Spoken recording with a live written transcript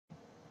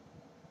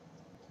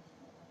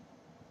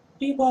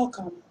Be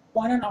welcome,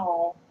 one and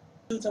all,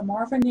 to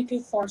Delmarva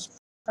Nikephoros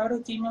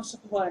Proto-Demos of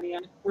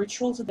Hellenion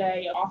ritual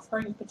today of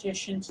offering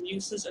petition to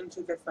muses and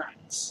to their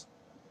friends.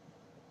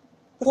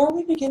 Before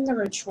we begin the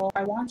ritual,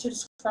 I want to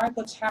describe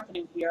what's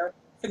happening here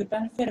for the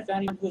benefit of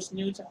anyone who is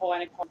new to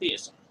Hellenic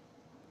polytheism.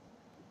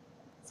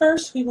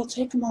 First, we will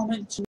take a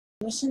moment to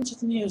listen to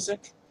the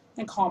music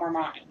and calm our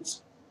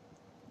minds.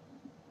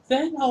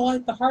 Then I'll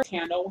light the hearth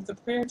candle with a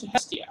prayer to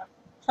Hestia,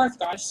 hearth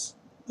goddess,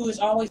 who is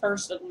always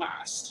first and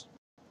last.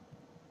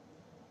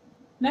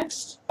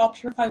 Next, I'll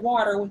purify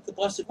water with the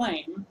blessed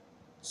flame,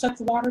 so that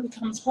the water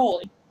becomes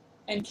holy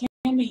and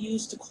can be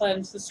used to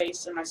cleanse the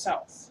space and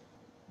myself.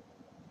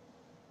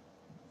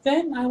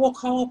 Then I will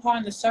call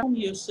upon the several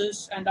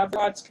muses and other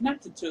gods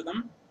connected to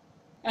them,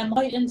 and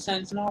light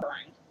incense and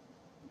offering.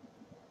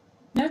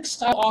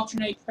 Next, I'll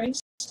alternate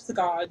praise to the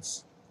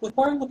gods with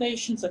pouring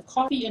libations of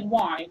coffee and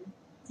wine,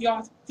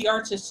 the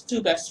artist's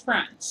two best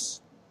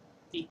friends.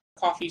 The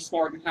coffee's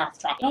more than half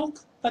chocolate milk,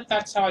 but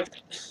that's how I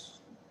drink it.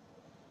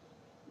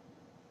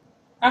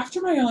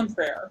 After my own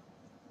prayer,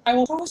 I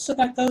will pause so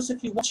that those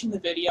of you watching the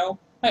video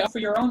may offer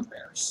your own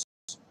prayers.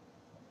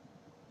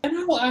 Then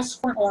I will ask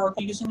for an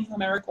oracle using the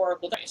Homeric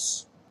oracle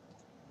dice.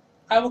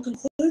 I will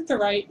conclude the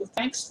rite with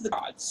thanks to the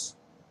gods,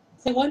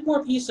 play one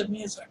more piece of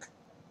music,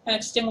 and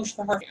extinguish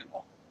the hearth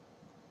candle.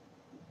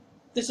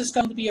 This is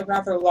going to be a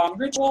rather long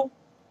ritual,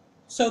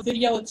 so the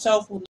video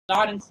itself will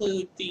not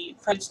include the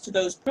credits to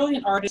those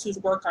brilliant artists whose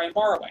work I am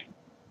borrowing.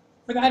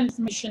 For that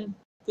information,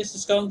 this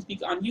is going to be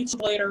on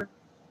YouTube later,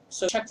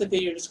 so check the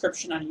video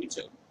description on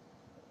YouTube.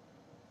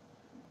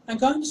 I'm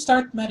going to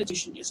start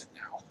meditation music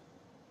now.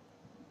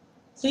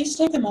 Please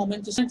take a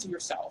moment to center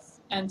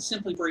yourself and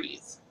simply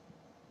breathe.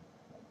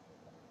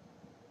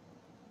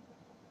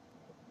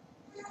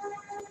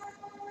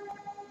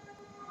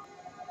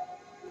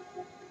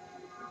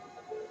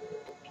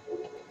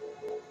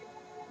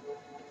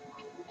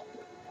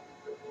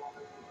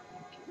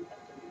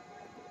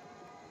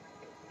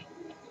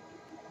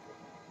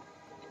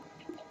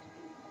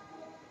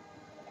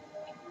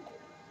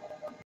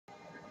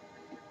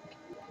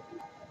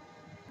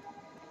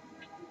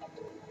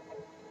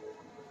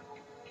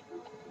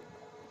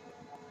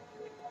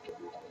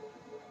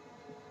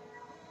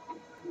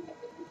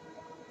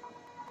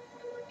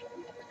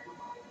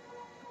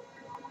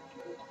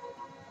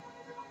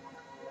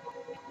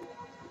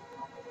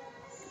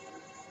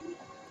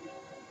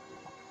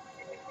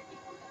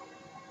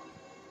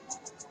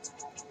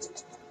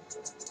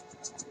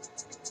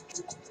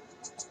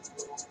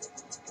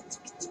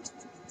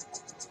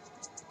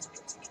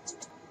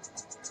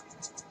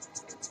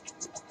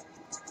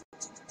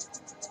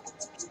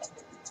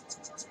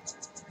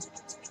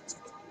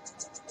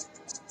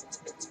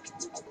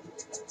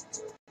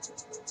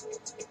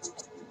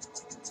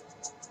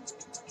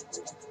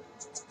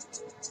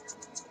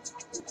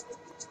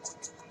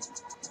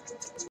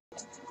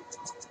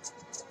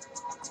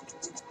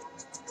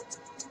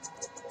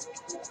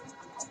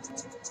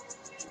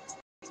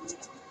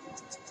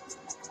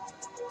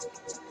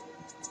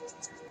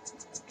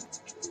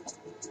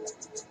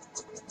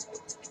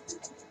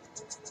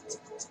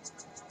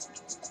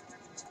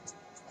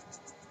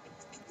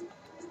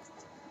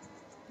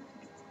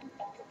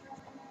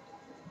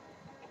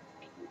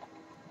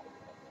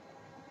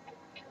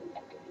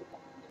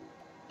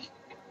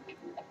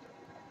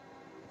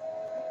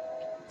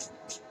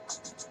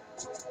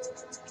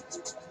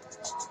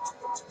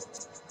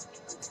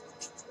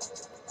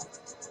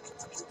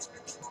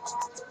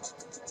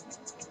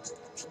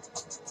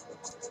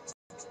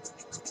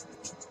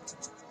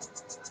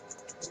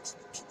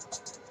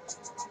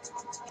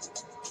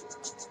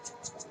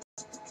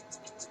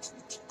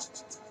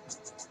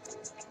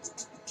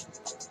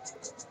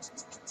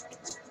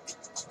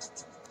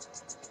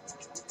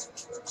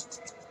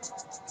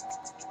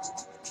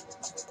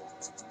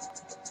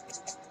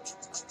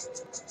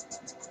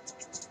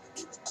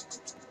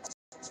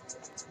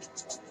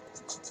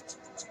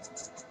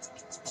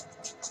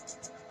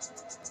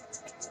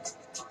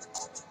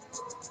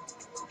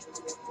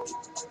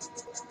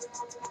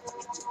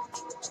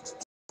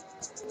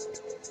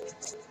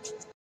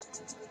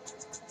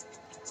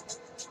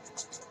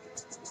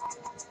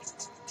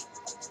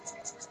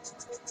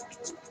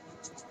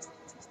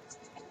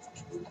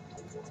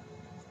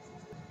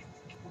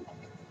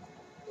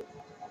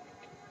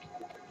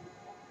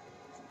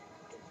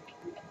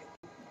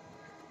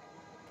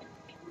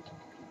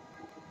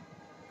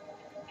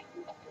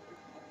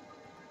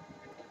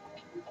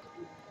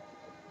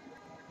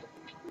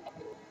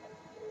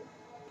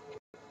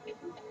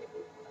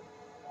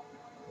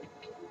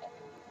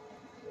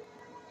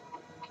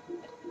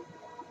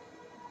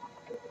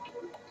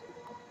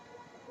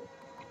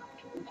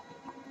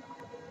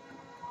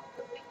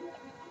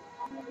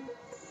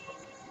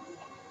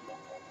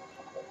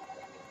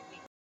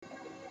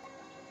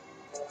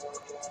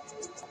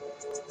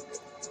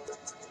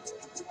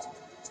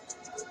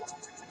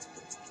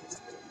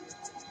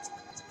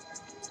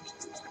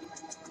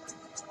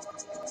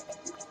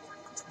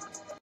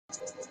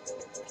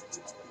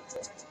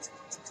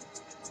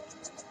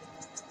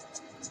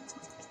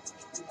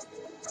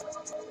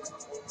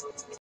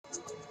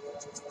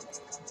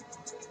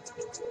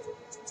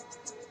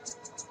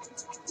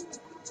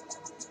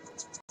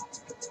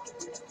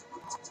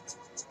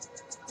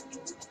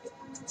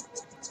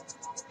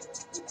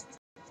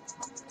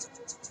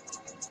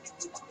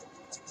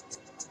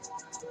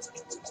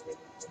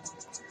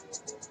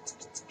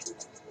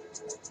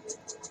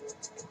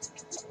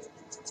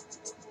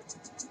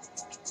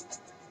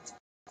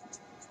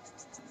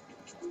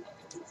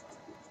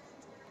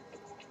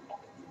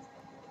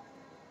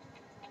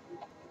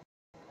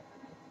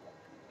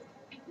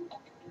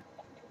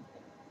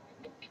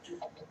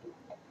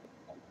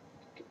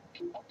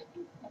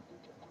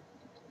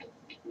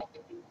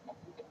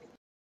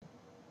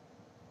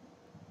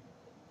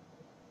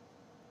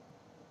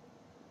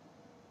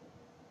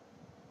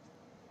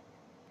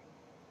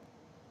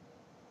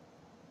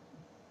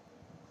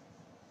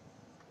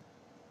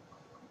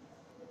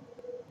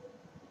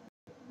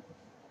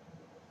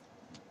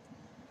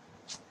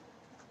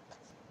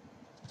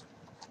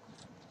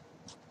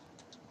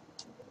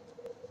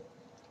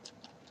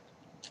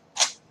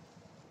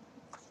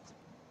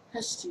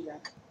 Hestia,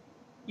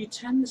 you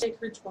tend the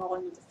sacred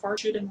dwelling of the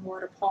far-shooting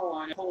Lord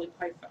Apollon at Holy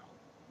Pytho,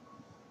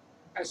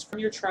 as from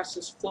your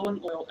tresses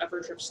flowing oil ever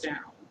drips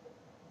down.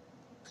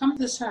 Come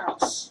to this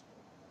house.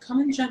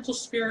 Come in gentle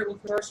spirit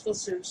with graceful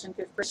Zeus and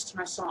give grace to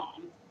my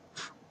song.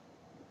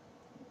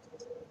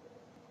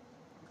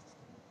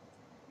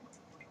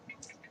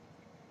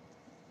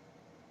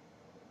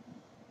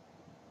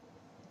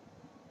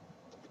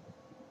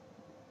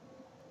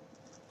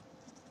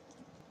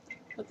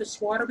 Let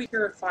this water be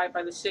purified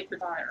by the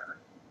sacred fire.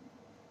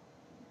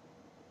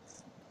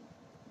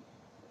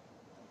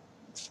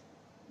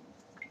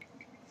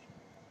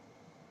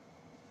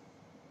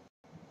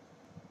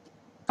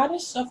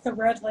 Goddess of the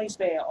red lace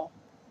veil,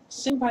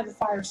 sing by the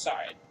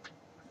fireside.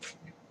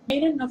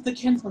 Maiden of the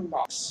kindling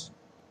box,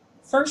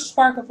 first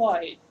spark of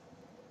light,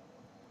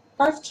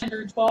 hearth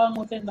tender dwelling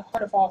within the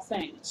heart of all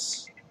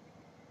things.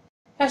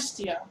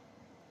 Hestia,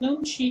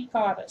 moon-cheeked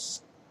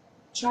goddess,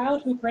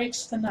 child who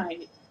breaks the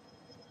night,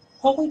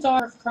 holy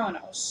daughter of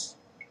Kronos.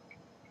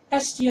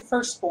 Hestia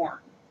firstborn,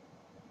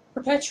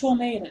 perpetual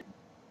maiden,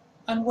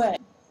 unwed,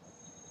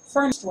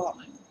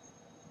 furnace-dwelling,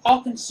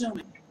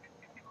 all-consuming,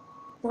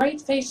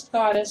 bright-faced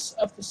goddess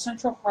of the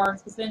central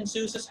hearth within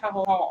Zeus's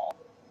hallowed hall,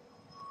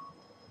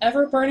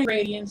 ever-burning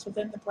radiance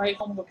within the bright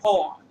home of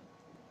Apollon.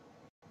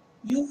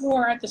 You who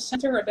are at the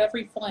center of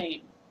every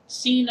flame,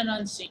 seen and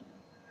unseen.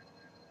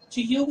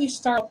 To you we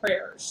start our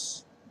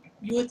prayers,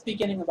 you at the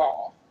beginning of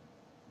all.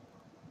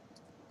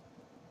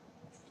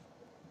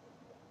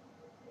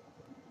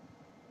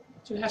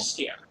 To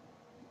Hestia.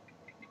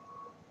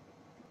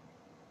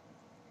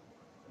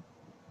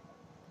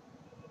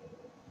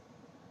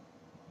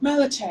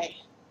 Melite,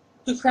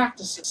 who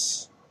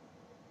practices.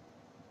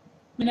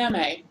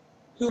 Mneme,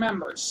 who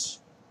remembers.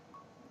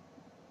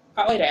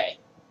 Aide,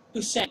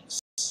 who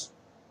sings.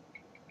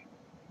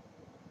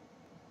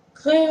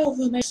 Cleo,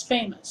 who makes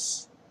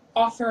famous,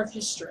 author of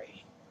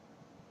history.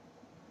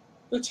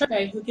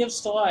 Euterpe, who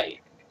gives delight,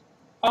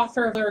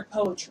 author of lyric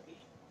poetry.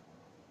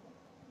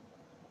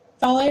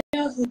 Thalia,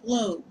 who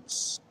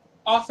blooms,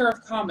 author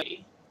of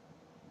comedy.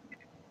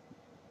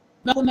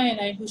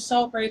 Melpomene, who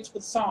celebrates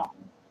with song,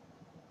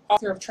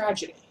 author of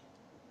tragedy.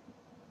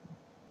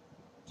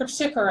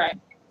 Terpsichore,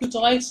 who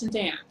delights in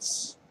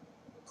dance,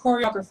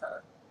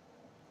 choreographer.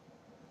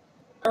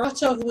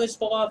 Arato, who is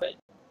beloved,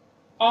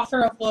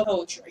 author of love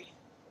poetry.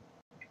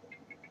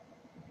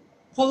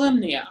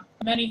 Polymnia,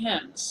 many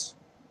hymns,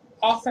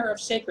 author of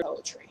sacred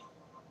poetry.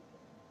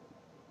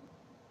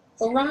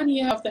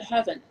 Urania of the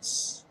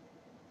heavens,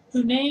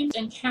 who names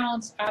and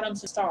counts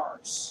atoms and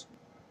stars.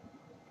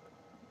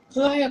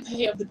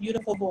 Calliope of the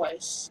beautiful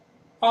voice,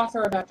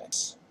 author of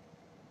epics.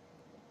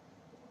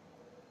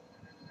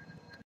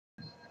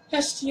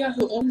 Hestia,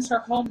 who opens her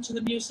home to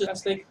the Muses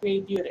as they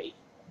create beauty.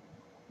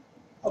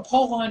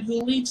 Apollon,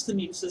 who leads the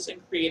Muses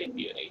in creating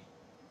beauty.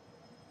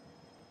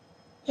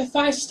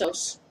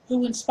 Hephaistos,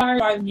 who, inspired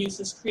by the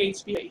Muses,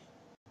 creates beauty.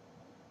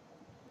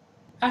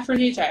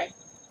 Aphrodite,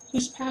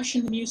 whose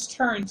passion the Muse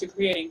turns to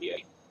creating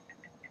beauty.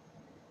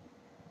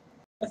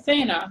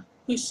 Athena,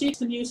 who seeks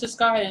the Muses'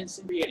 guidance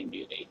in creating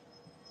beauty.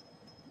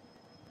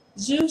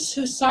 Zeus,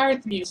 who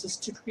sired the Muses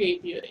to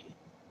create beauty.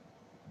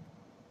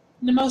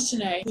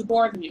 Nemosine, who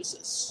bore the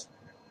Muses,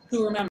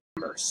 who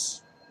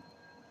remembers.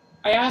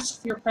 I ask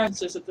for your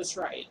presences at this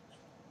rite.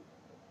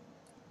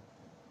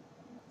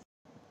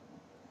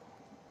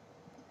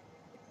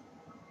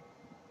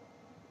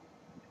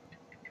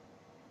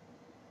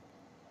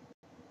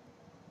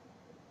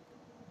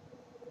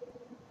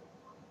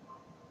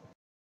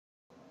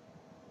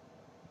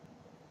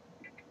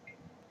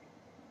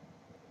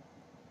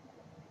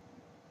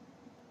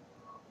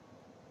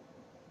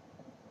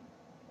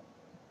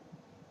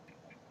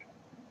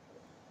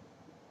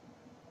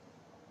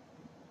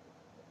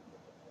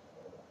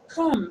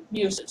 Come,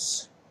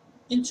 Muses,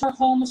 into our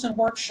homes and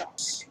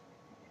workshops.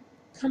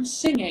 Come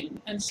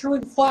singing and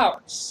strewing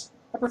flowers,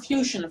 a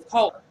profusion of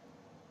color.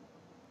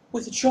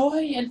 With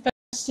joy and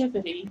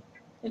festivity,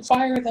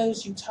 inspire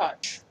those you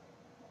touch.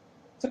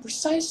 The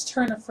precise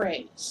turn of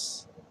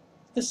phrase,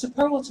 the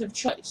superlative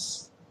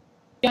choice,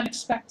 the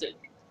unexpected.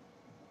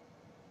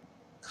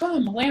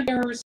 Come,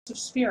 lamp-bearers of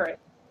spirit,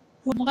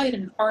 who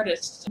enlighten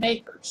artists and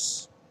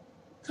makers.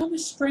 Come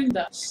as spring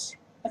does,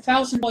 a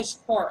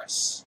thousand-voiced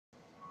chorus.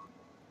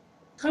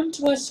 Come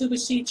to us who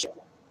beseech you,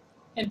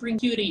 and bring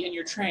beauty in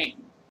your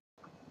train.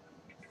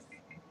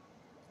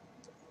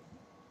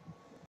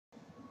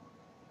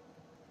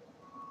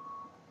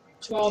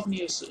 To all the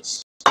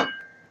Muses.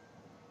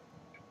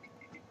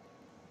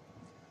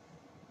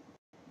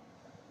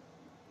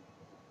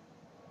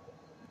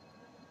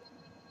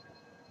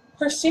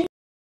 Her sandaled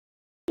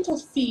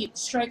feet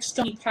strike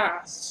stony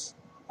paths,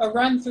 a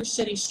run through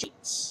city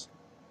streets.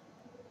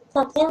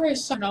 Corpore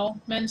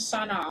sano mens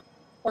sana,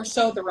 or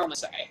so the Romans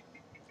say.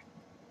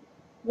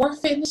 War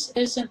fitness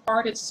is an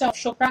art itself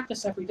she'll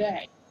practice every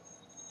day.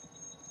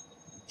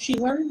 She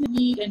learned the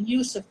need and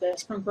use of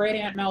this from great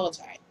Aunt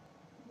Melite.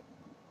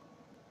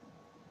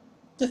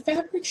 The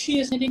fabric she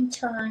is knitting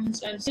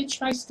turns, and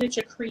stitch by stitch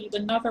accretes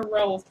another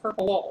row of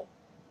purple wool.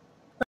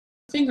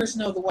 Fingers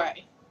know the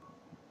way.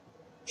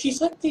 She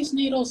slipped these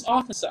needles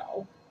often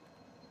so.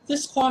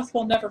 This cloth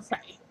will never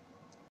fray.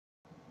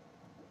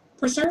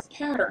 Preserve the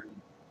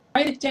pattern.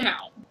 Write it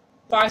down.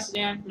 Advises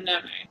Anne.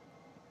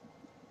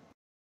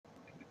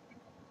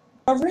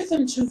 A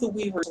rhythm to the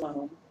weaver's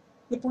loom.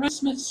 The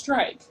bronzesmith's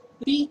strike.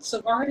 The beats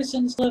of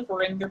artisans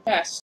delivering their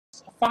best,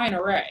 a fine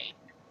array.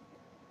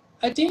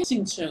 A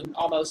dancing tune,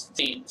 almost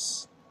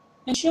seems.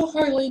 And she'll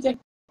hardly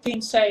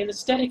say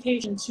this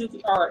dedication to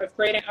the art of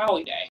great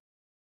Alexeigynaix.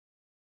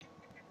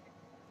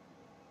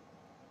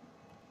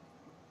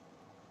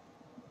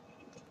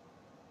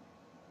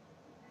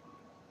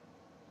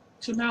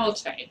 To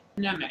Malate,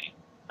 Neme,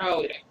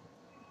 Alexeigynaix.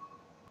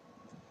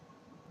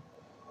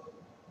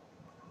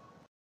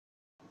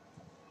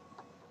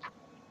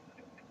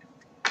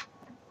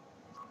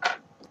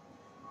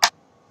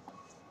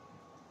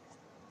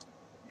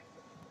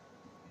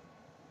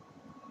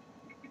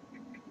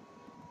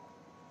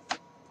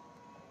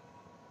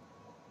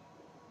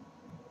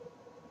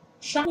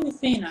 Shining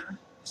Athena,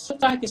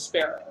 swift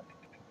aegis-bearer,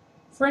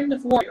 friend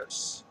of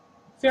warriors,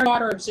 fair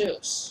daughter of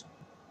Zeus.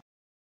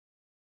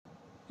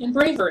 In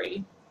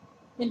bravery,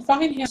 in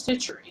fine-hand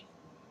stitchery,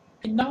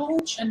 in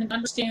knowledge and in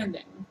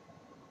understanding,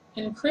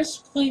 in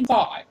crisp, clean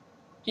thought,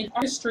 in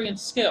artistry and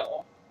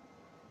skill,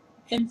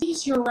 in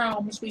these your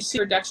realms we see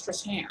your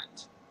dexterous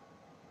hand.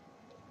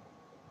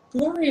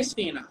 Glorious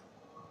Athena,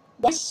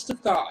 wisest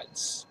of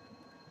gods,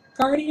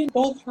 guardian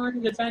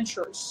bold-hearted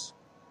adventurers,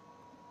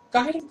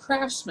 guiding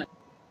craftsmen,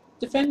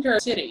 defender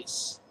of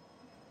cities,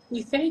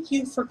 we thank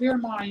you for clear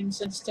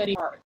minds and steady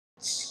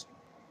hearts,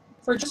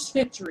 for just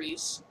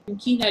victories and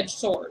keen-edged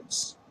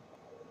swords.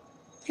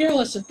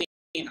 Peerless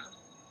Athena,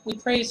 we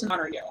praise and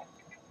honor you.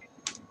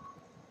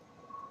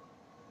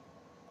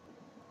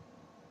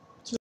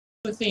 To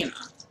Athena.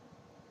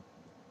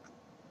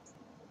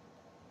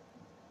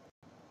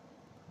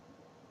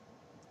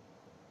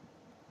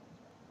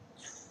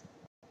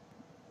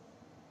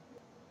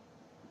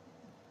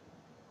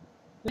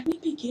 Let me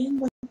begin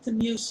with the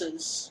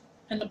Muses,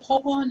 and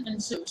Apollon and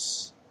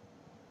Zeus,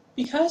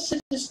 because it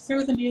is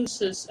through the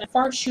Muses and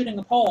far-shooting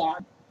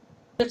Apollon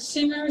that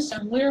singers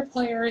and lyre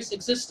players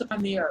exist upon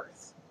the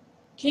earth.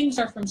 Kings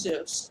are from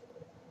Zeus.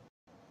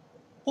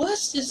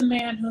 Blessed is the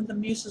man whom the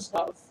Muses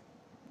love,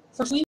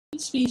 for sweet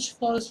speech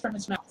flows from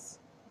his mouth.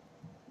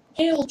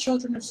 Hail,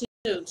 children of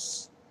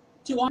Zeus,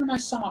 to honor my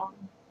song,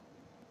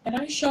 and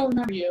I shall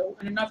remember you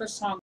in another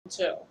song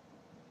too.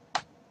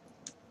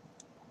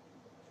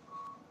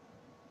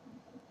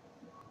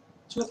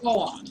 To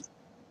Apollon.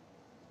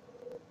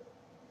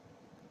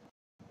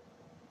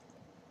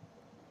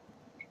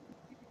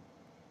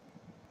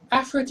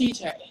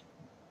 Aphrodite,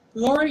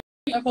 glory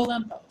of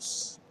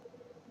Olympos,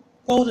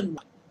 golden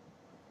one,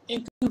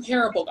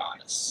 incomparable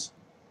goddess,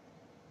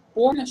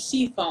 born of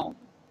sea foam,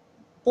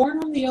 born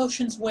on the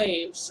ocean's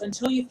waves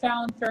until you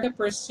found fair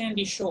Cyprus'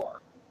 sandy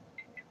shore.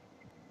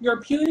 Your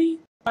beauty,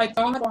 by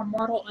God or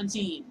mortal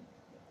unseen,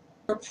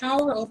 your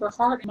power over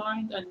heart and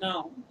mind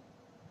unknown,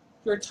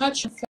 your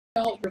touch and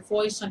felt, your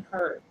voice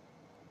unheard.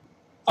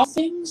 All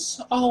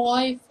things, all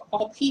life,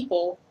 all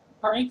people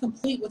are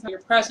incomplete without your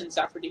presence,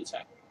 Aphrodite,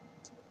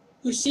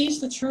 who sees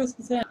the truth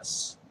within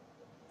us,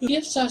 who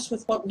gives us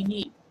with what we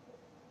need.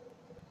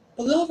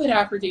 Beloved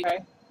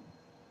Aphrodite,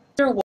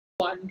 dear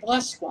one,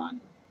 blessed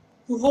one,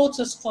 who holds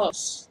us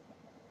close,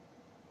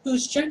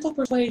 whose gentle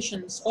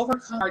persuasions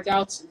overcome our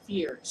doubts and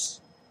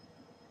fears,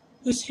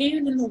 whose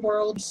hand in the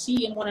world we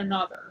see in one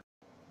another.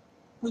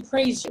 We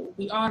praise you,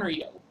 we honor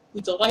you,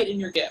 we delight in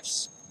your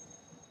gifts.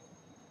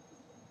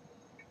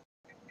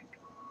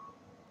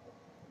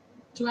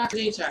 To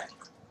Aphrodite.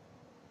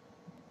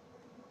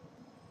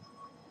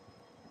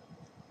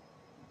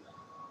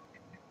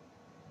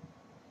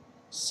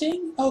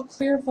 Sing, O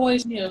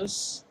clear-voiced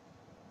Muse,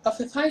 of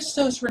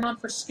Hephaistos renowned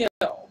for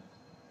skill,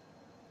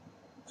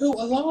 who,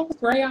 along with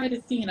grey-eyed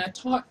Athena,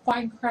 taught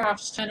fine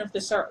crafts to men of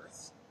this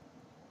earth.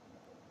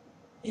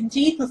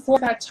 Indeed, before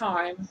that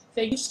time,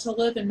 they used to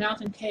live in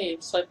mountain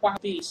caves like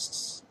wild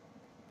beasts.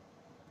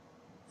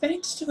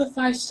 Thanks to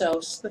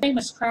Hephaistos, the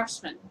famous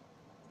craftsman,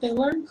 they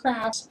learn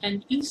crafts,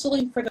 and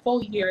easily for the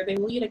full year they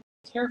lead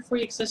a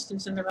carefree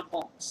existence in their own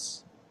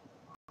homes.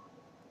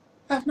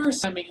 Have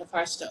mercy on me,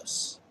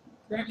 Hephaistos.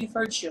 Grant me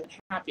virtue and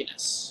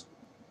happiness.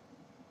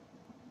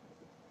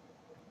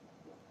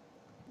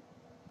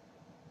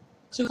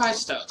 To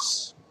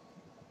Hephaistos.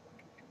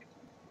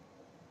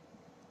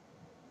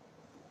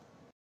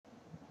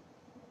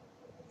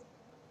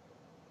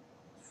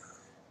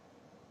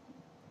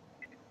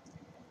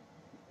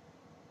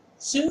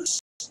 Zeus,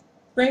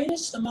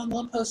 greatest among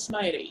Olympos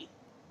mighty,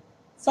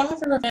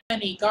 father of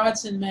many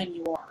gods and men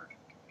you are.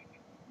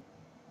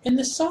 In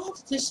the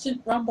soft,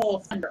 distant rumble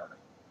of thunder,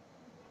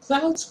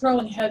 clouds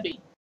growing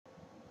heavy,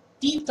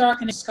 deep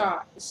darkening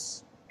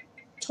skies,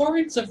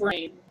 torrents of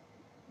rain,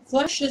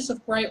 flashes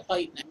of bright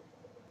lightning,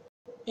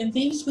 in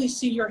these we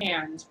see your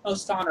hand,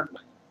 most honored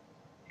one.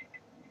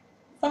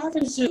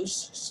 Father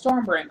Zeus,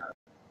 stormbringer,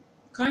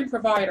 kind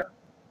provider,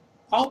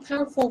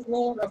 all-powerful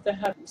ruler of the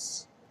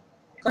heavens,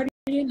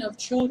 guardian of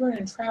children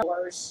and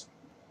travelers,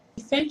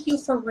 We thank you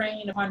for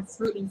rain upon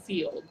fruit and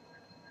field,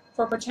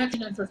 for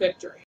protection and for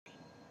victory.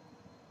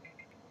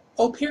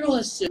 O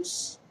peerless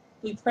Zeus,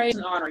 we praise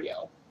and honor you.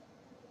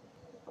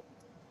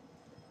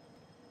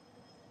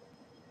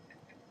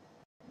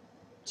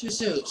 To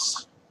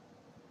Zeus.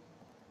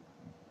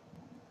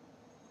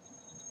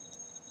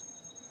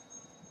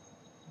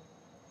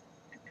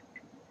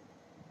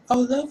 O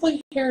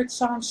lovely-haired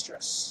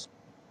songstress,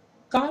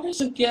 goddess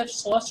who gives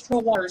celestial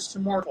waters to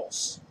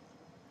mortals,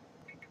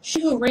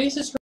 she who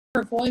raises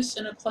her voice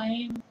in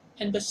acclaim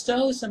and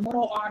bestows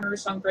immortal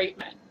honors on great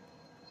men,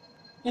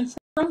 and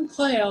from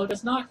Cleo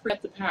does not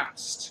forget the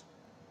past.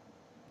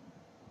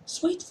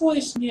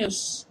 Sweet-voiced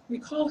Muse,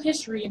 recall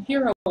history and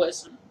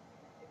heroism.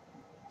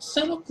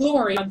 Settle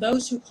glory on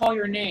those who call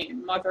your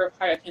name, Mother of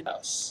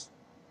Hyacinthos.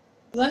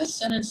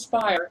 Bless and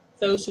inspire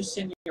those who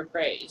sing your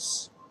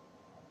praise.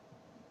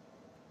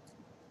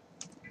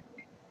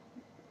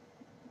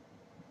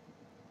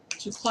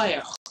 To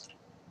Cleo.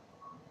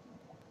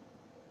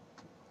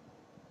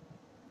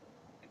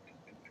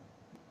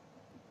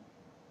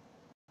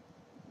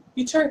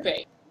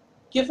 Euterpe,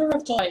 giver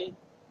of delight,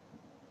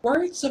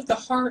 words of the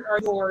heart are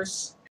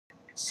yours,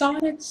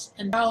 sonnets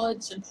and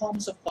ballads and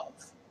poems of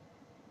love.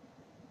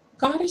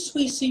 Goddess,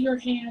 we see your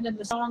hand in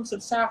the songs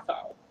of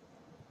Sappho.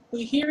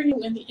 We hear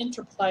you in the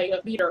interplay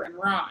of meter and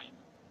rhyme.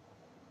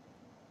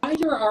 By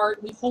your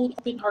art, we hold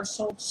open our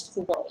souls to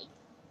the world.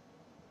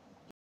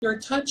 Your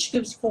touch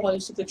gives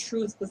voice to the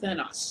truth within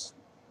us.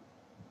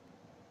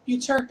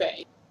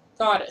 Euterpe,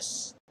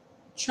 goddess,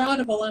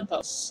 child of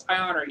Olympos, I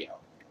honor you.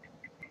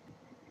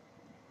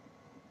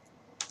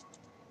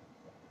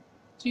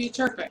 To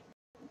Euterpe.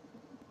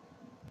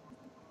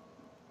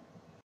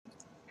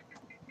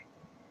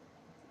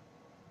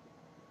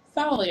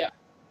 Thalia,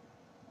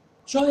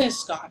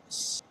 joyous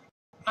goddess,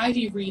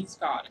 ivy-wreathed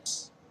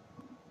goddess.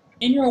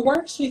 In your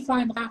works we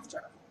find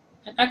laughter,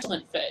 an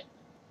excellent fit.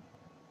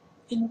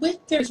 In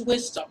wit there's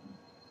wisdom,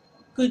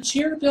 good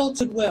cheer builds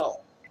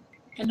goodwill,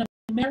 and a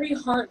merry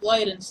heart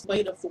lightens the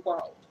weight of the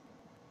world.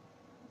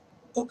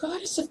 O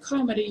goddess of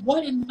comedy,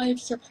 what in life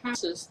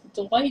surpasses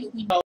the delight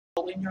we know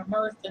in your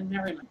mirth and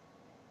merriment?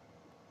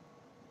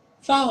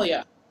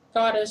 Thalia,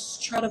 goddess,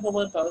 child of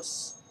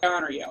Olympos, I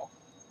honor you.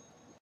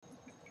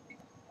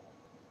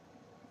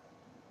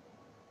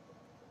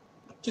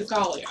 To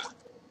Thalia.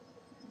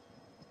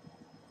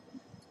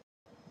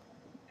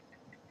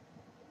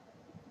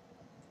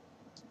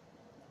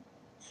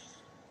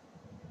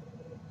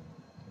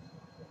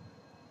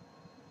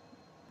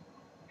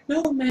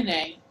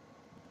 Melpomene,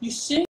 you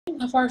sing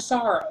of our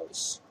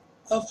sorrows,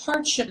 of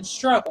hardship and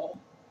struggle,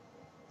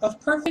 of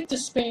perfect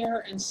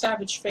despair and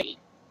savage fate.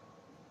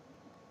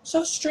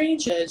 So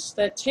strange it is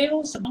that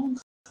tales of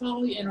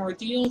melancholy and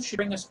ordeal should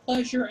bring us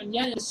pleasure, and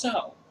yet it is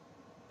so.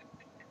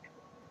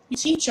 You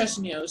teach us,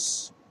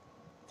 Muse,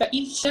 that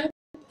each step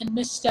and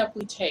misstep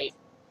we take,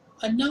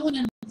 unknown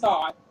in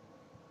thought,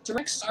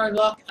 directs our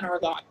luck and our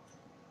lot.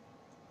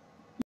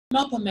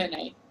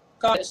 Melpomene,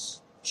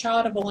 goddess,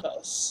 child of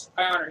Olympos,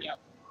 I honor you.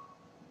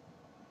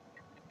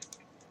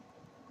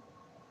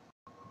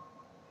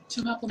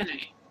 To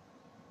Melpomene.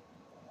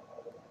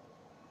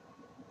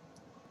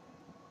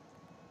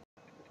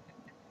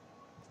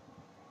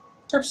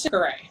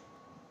 Terpsichore,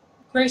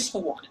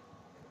 graceful one,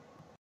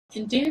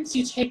 in dance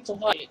you take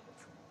delight,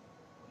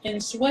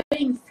 in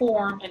swaying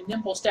form and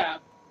nimble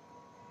step,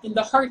 in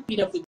the heartbeat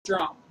of the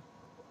drum,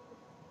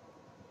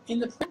 in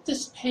the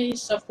practiced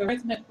pace of the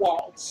rhythmic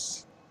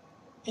waltz,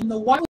 in the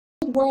wild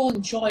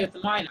whirling joy of the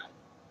minot,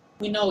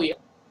 we know you.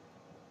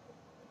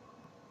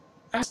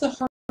 As the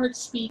heart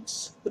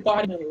speaks, the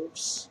body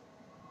moves.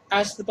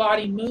 As the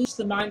body moves,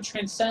 the mind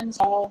transcends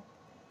all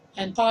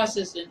and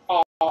pauses in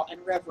awe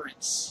and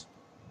reverence.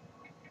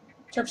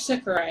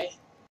 Terpsichore,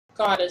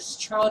 goddess,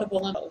 child of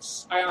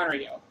Olympos, I honor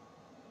you.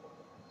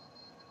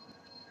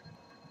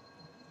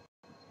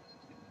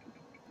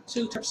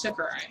 To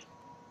Terpsichore.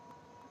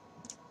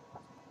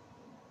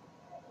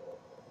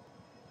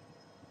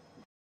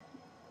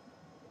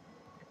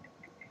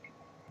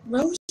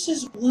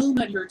 Roses bloom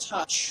at your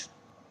touch.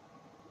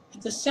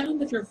 At the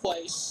sound of your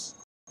voice,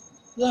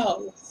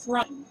 low,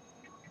 thrumming,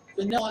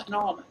 vanilla and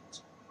almond.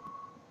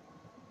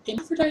 In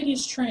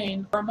Aphrodite's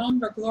train, or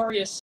among her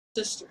glorious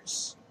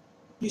sisters,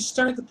 you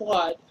stir the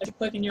blood as you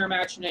quicken your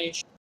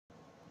imagination.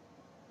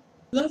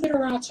 Beloved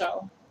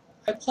Erato,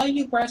 I play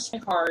you breast my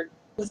heart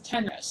with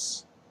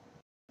tenderness,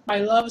 my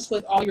loves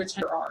with all your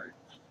tender art.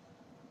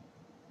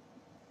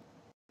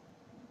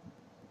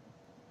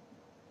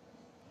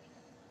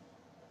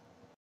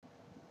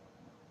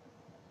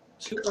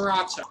 To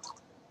Erato.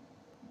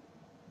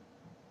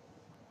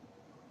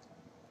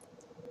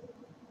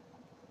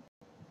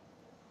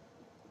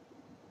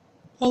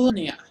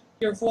 Hellenion,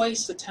 your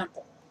voice the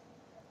temple.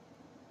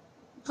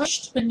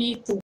 Hushed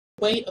beneath the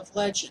weight of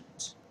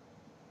legend,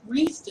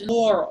 wreathed in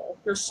laurel,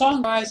 your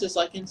song rises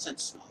like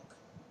incense smoke.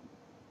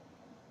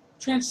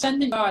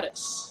 Transcendent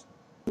goddess,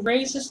 who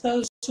raises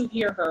those who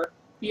hear her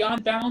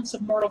beyond bounds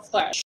of mortal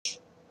flesh,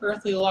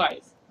 earthly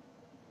life,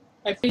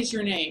 I praise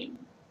your name,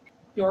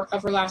 your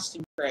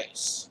everlasting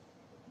grace.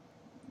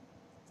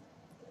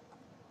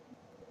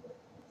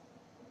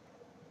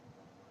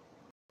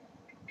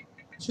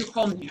 to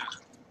Hellenion.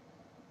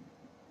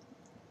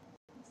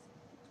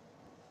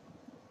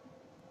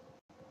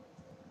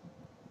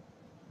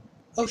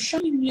 O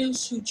shining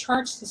Muse who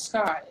charts the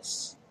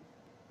skies,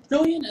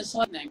 brilliant as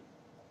lightning,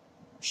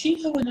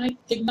 she who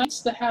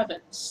ignites the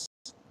heavens,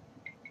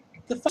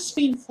 the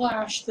phosphine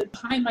flash that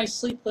behind my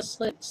sleepless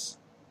lids,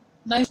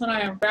 nights when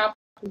I am wrapped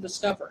with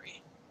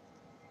discovery.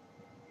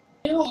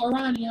 Hail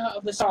Urania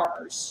of the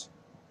stars,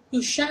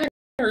 who shatters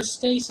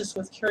stasis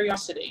with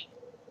curiosity,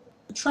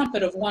 the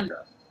trumpet of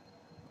wonder.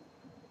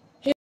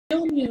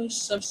 Hail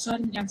Muse of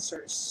sudden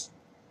answers,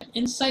 an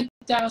insight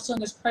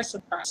dazzling as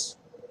chrysoprase,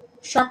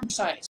 sharp and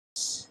precise.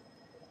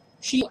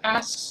 She who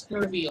asks and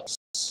reveals.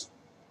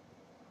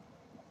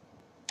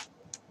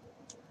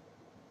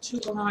 To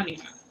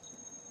Urania.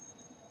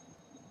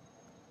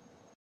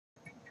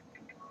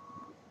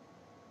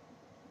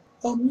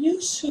 O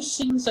Muse who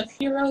sings of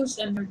heroes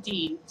and their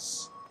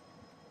deeds,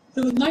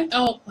 who ignite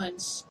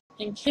eloquence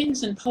in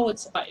kings and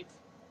poets alike,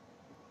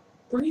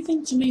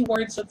 breathing to me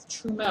words of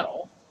true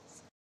metal,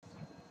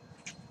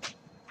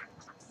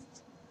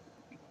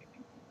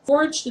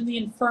 forged in the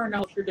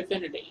inferno of your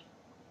divinity.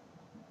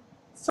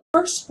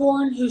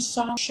 Firstborn whose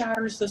song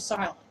shatters the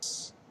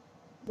silence,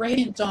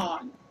 radiant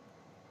dawn,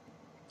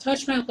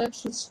 touch my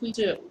lips with sweet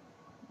dew,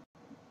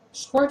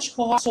 scorch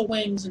colossal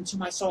wings into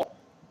my soul.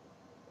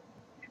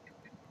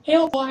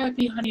 Hail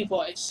Lykeia honey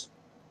voice,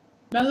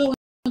 mellow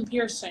and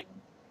piercing,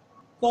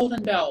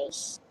 golden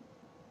bells,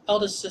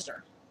 eldest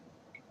sister.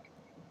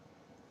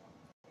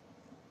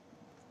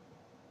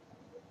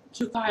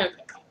 To Lykeia.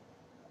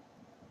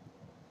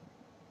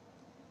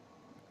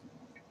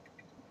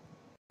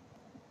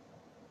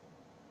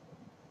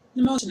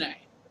 Nemosine,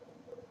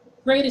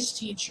 greatest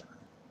teacher,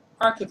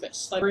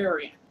 archivist,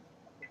 librarian,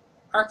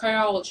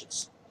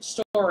 archaeologist,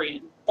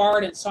 historian,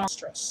 bard, and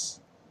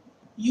songstress,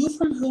 you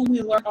from whom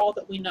we learn all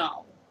that we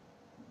know.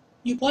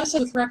 You bless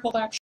us with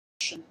recollection.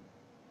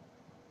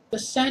 The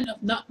scent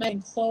of nutmeg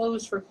and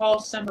cloves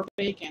recalls summer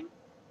baking.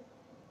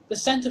 The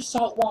scent of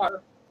salt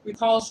water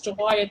recalls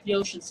July at the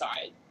ocean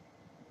side.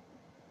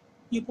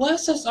 You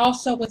bless us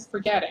also with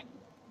forgetting,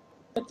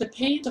 that the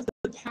pain of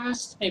the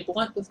past may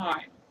blunt with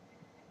time.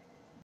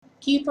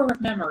 Keeper of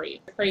memory,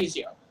 I praise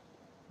you.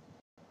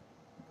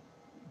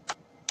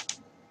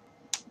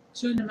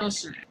 To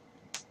Nemosine.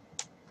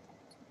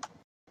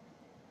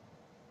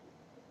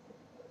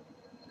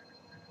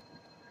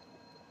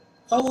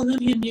 O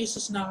Olympian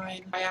Muses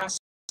 9, I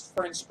ask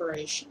for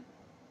inspiration.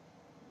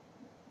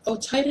 O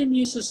Titan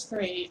Muses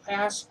 3, I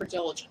ask for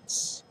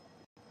diligence.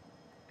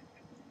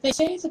 They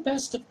say the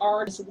best of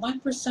art is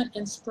 1%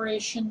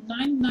 inspiration,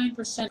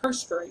 99%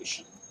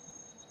 perspiration.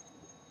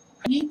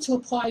 I need to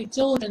apply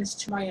diligence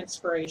to my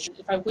inspiration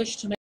if I wish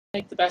to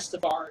make the best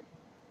of art.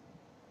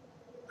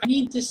 I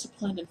need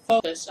discipline and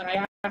focus, and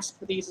I ask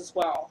for these as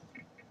well.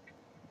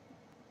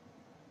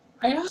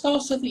 I ask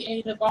also the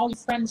aid of all you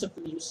friends of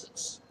the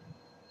Muses,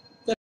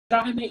 that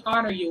I may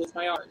honor you with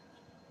my art.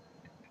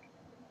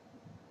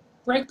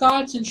 Bright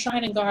gods and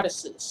shining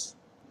goddesses,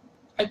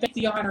 I beg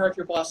the honor of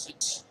your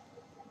blessings.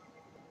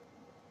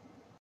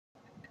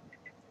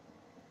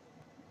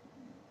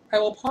 I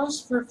will pause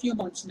for a few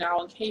moments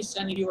now in case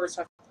any viewers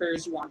have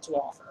prayers you want to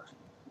offer.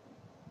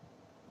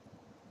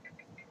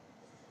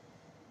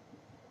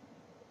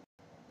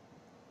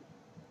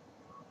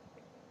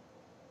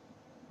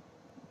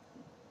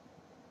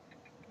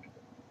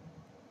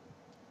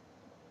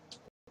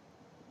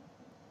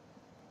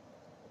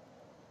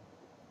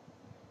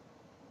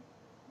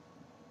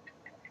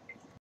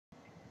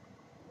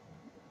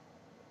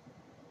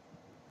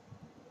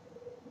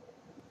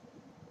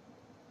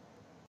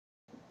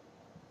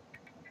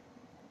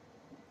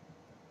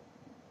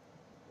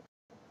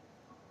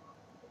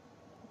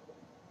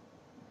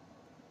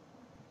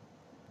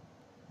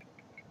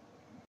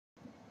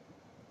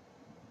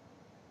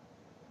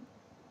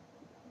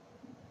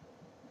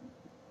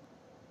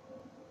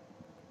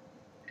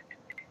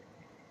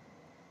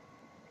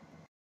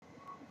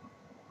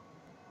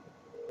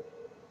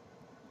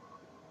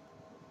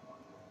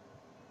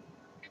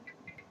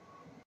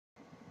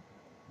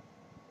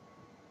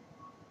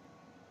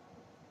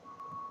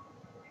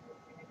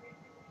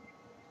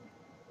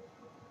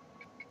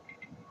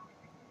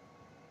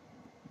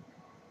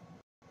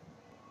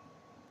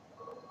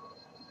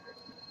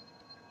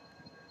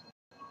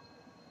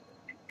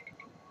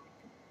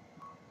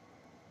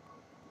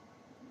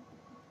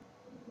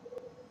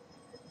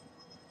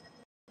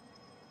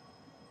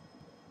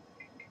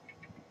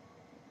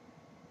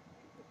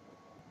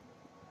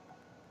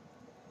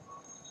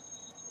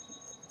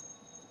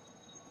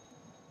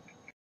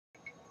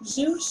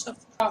 Zeus of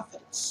the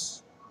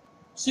prophets,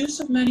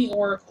 Zeus of many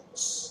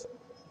oracles,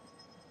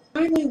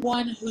 finally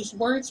one whose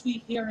words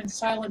we hear in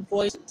silent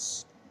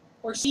voices,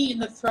 or see in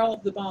the throe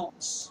of the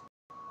bones,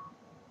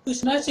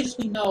 whose messages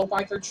we know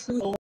by their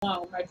truth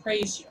alone, I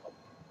praise you,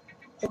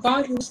 O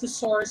God who is the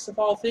source of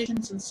all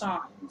visions and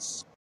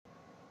signs,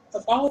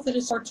 of all that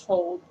is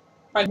foretold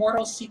by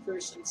mortal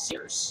seekers and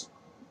seers.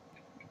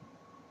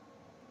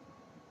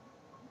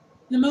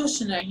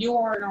 Nemosine, you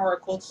are an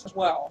oracle as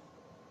well.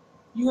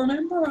 You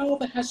remember all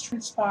that has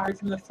transpired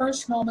from the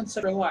first moments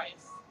of your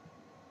life,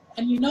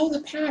 and you know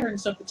the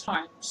patterns of the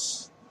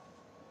times,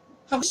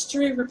 how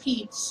history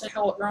repeats and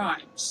how it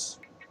rhymes.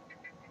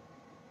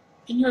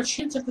 In your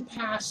chant of the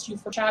past, you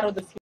foreshadow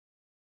the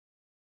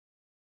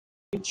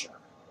future.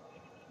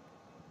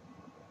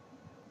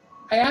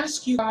 I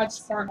ask you, gods,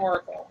 for an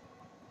oracle.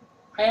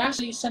 I ask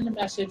that you send a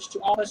message to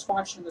all of us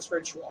watching this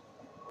ritual.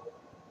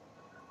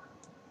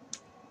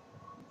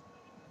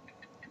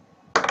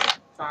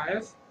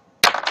 5,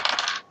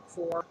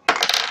 4,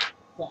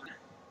 1.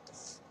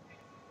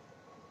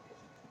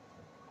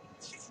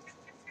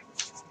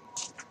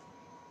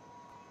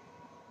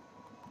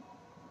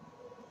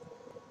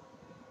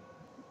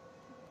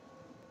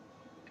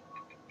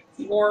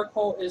 The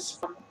oracle is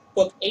from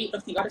Book 8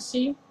 of the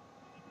Odyssey.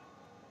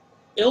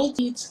 Ill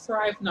deeds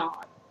thrive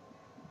not.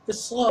 The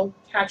slow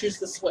catches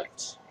the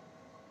swift.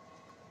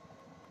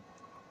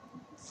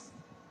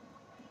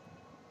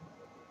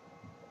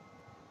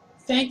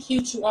 Thank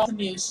you to all the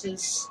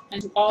Muses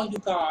and to all you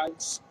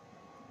gods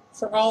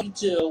for all you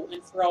do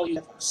and for all you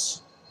give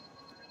us.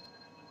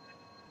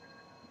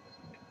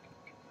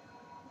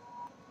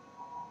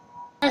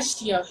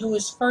 Hestia, who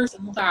is first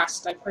and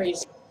last, I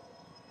praise you.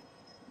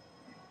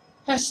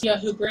 Hestia,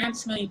 who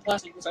grants many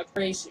blessings, I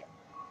praise you.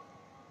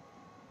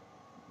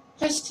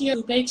 Hestia,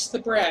 who bakes the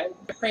bread,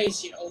 I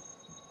praise you.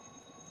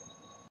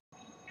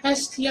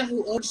 Hestia,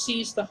 who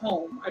oversees the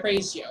home, I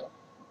praise you.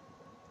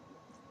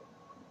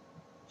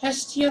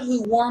 Hestia,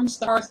 who warms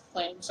the hearth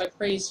flames, I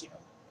praise you.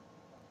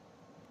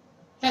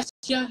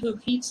 Hestia, who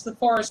heats the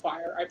forest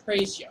fire, I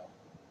praise you.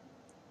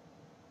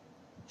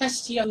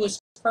 Hestia, who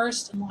is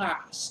first and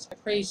last, I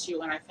praise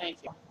you and I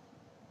thank you.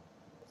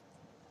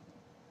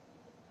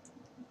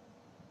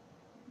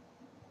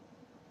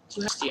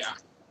 To Hestia.